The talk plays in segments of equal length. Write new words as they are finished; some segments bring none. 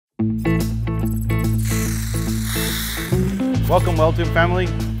Welcome WeldTube family,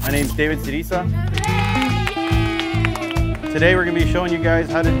 my name is David Ciriza. Today we're going to be showing you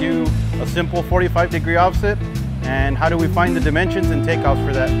guys how to do a simple 45-degree offset and how do we find the dimensions and takeoffs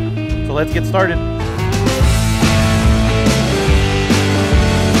for that. So let's get started.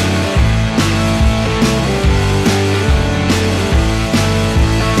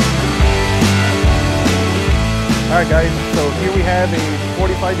 Alright guys, so here we have a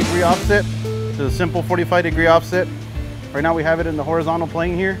 45-degree offset. It's a simple 45-degree offset. Right now we have it in the horizontal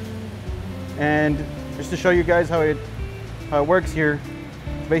plane here. And just to show you guys how it works here,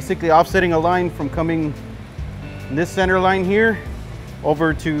 it's basically offsetting a line from coming this center line here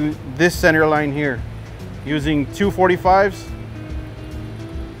over to this center line here, using two 45s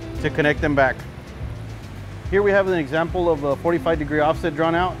to connect them back. Here we have an example of a 45-degree offset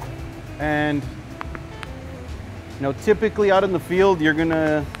drawn out. And typically out in the field, you're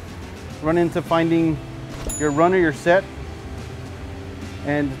gonna run into finding your run or your set,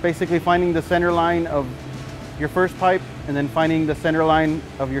 and basically finding the center line of your first pipe and then finding the center line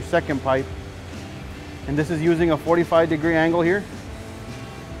of your second pipe. And this is using a 45-degree angle here.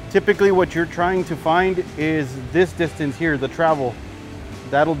 Typically what you're trying to find is this distance here, the travel.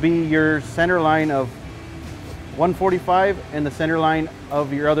 That'll be your center line of 145 and the center line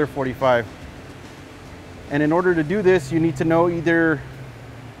of your other 45. And in order to do this, you need to know either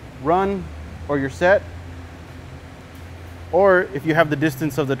run or your set, or if you have the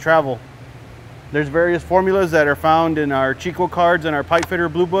distance of the travel. There's various formulas that are found in our Chico cards and our Pipe Fitter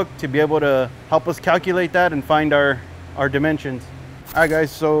Blue Book to be able to help us calculate that and find our dimensions. All right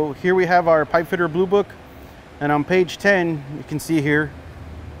guys, so here we have our Pipe Fitter Blue Book, and on page 10, you can see here,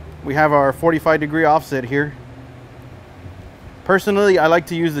 we have our 45-degree offset here. Personally, I like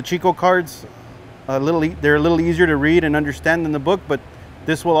to use the Chico cards. They're a little easier to read and understand than the book, but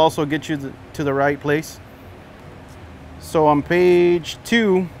this will also get you to the right place. So on page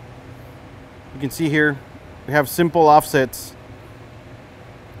 2, you can see here we have simple offsets,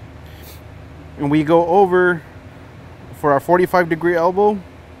 and we go over for our 45-degree elbow,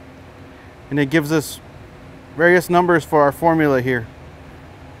 and it gives us various numbers for our formula here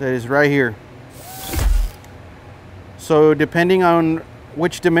that is right here. So depending on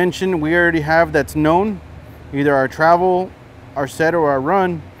which dimension we already have that's known, either our travel, our set, or our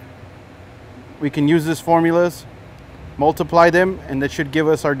run, we can use these formulas, multiply them, and that should give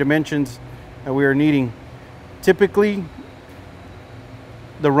us our dimensions that we are needing. Typically,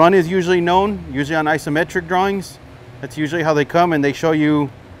 the run is usually known, usually on isometric drawings. That's usually how they come, and they show you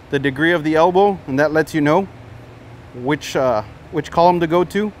the degree of the elbow, and that lets you know which column to go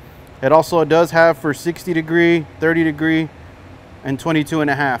to. It also does have for 60-degree, 30-degree, and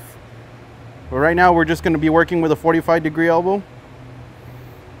 22.5. But right now we're just going to be working with a 45-degree elbow.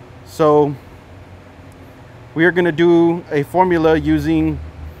 So we are going to do a formula using,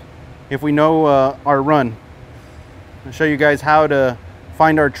 if we know our run. I'll show you guys how to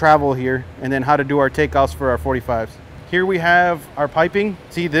find our travel here, and then how to do our takeoffs for our 45s. Here we have our piping.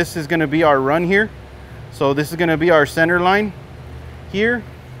 See, this is going to be our run here. So this is going to be our center line here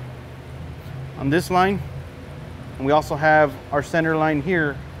on this line. And we also have our center line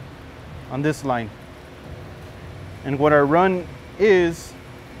here on this line. And what our run is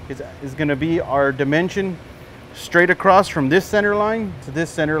going to be our dimension straight across from this center line to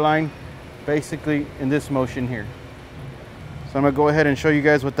this center line, basically in this motion here. So I'm going to go ahead and show you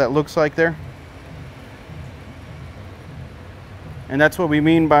guys what that looks like there. And that's what we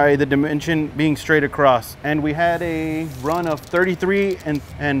mean by the dimension being straight across. And we had a run of 33 and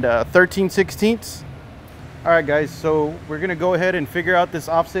 13/16. All right guys, so we're gonna go ahead and figure out this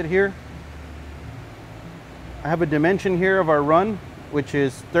offset here. I have a dimension here of our run, which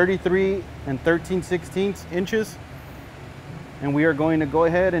is 33 and 13/16 inches. And we are going to go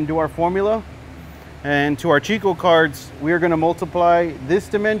ahead and do our formula. And to our Chico cards, we are gonna multiply this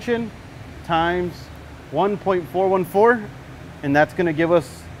dimension times 1.414, and that's gonna give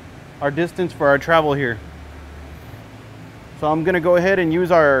us our distance for our travel here. So I'm gonna go ahead and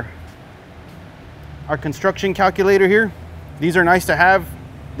use our construction calculator here. These are nice to have.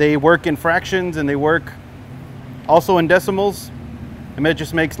 They work in fractions and they work also in decimals. And it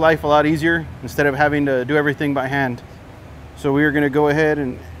just makes life a lot easier instead of having to do everything by hand. So we are going to go ahead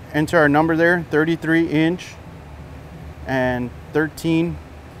and enter our number there, 33 inch and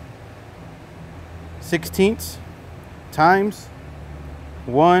 13/16 times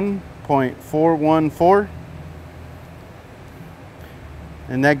 1.414.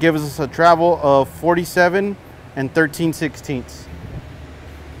 And that gives us a travel of 47 and 13/16.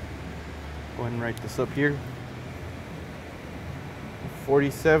 Go ahead and write this up here.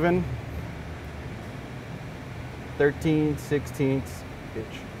 47 13/16 inch.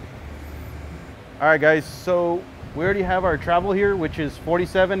 All right guys, so we already have our travel here, which is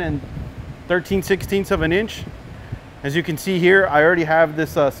 47 13/16 of an inch. As you can see here, I already have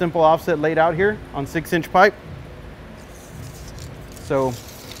this simple offset laid out here on 6-inch pipe. So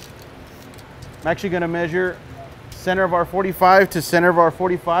I'm actually going to measure center of our 45 to center of our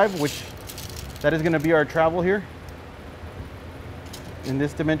 45, which that is going to be our travel here in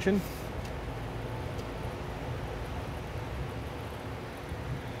this dimension.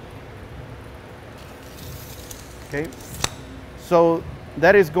 Okay, so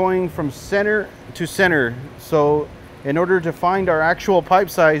that is going from center to center. So in order to find our actual pipe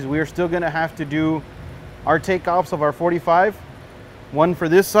size, we are still going to have to do our takeoffs of our 45, one for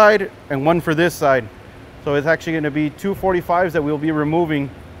this side and one for this side. So it's actually going to be 2 45s that we'll be removing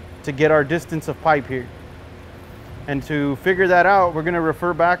to get our distance of pipe here. And to figure that out, we're going to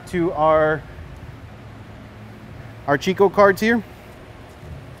refer back to our Chico cards here.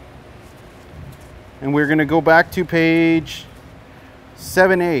 And we're going to go back to page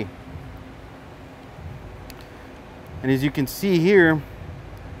 7A. And as you can see here,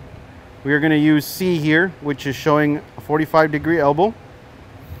 we are going to use C here, which is showing a 45-degree elbow.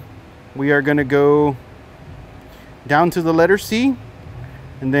 We are going to go down to the letter C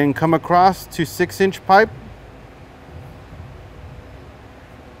and then come across to 6-inch pipe.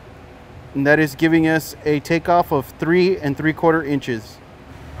 And that is giving us a takeoff of 3 3/4 inches.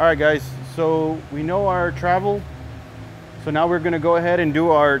 All right guys, so we know our travel. So now we're going to go ahead and do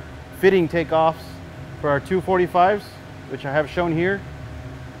our fitting takeoffs for our 2 45s, which I have shown here.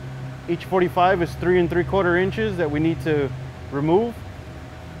 Each 45 is 3 3/4 inches that we need to remove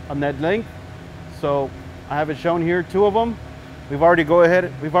on that length. So I have it shown here, 2 of them. We've already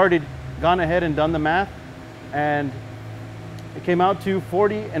gone ahead and done the math, and it came out to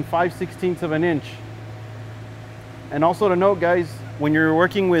 40 5/16 of an inch. And also to note guys, when you're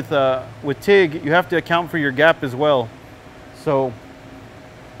working with TIG, you have to account for your gap as well. So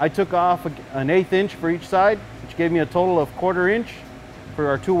I took off an 1/8 inch for each side, which gave me a total of 1/4 inch for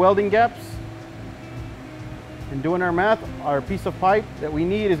our 2 welding gaps. And doing our math, our piece of pipe that we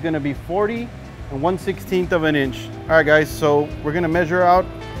need is going to be 40 1/16 of an inch. All right guys, so we're going to measure out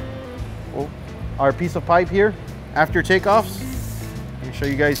our piece of pipe here after takeoffs. Let me show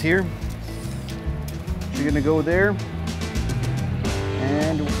you guys here. You're going to go there,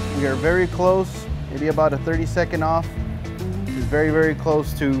 and we are very close, maybe about a 30-second off. It's very, very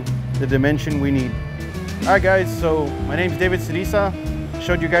close to the dimension we need. All right guys, so my name is David Ciriza.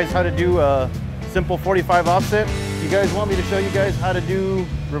 Showed you guys how to do a simple 45 offset. If you guys want me to show you guys how to do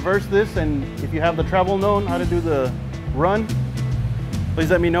reverse this, and if you have the travel known, how to do the run, please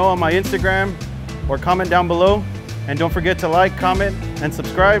let me know on my Instagram or comment down below. And don't forget to like, comment, and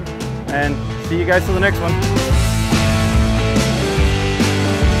subscribe. And see you guys till the next one.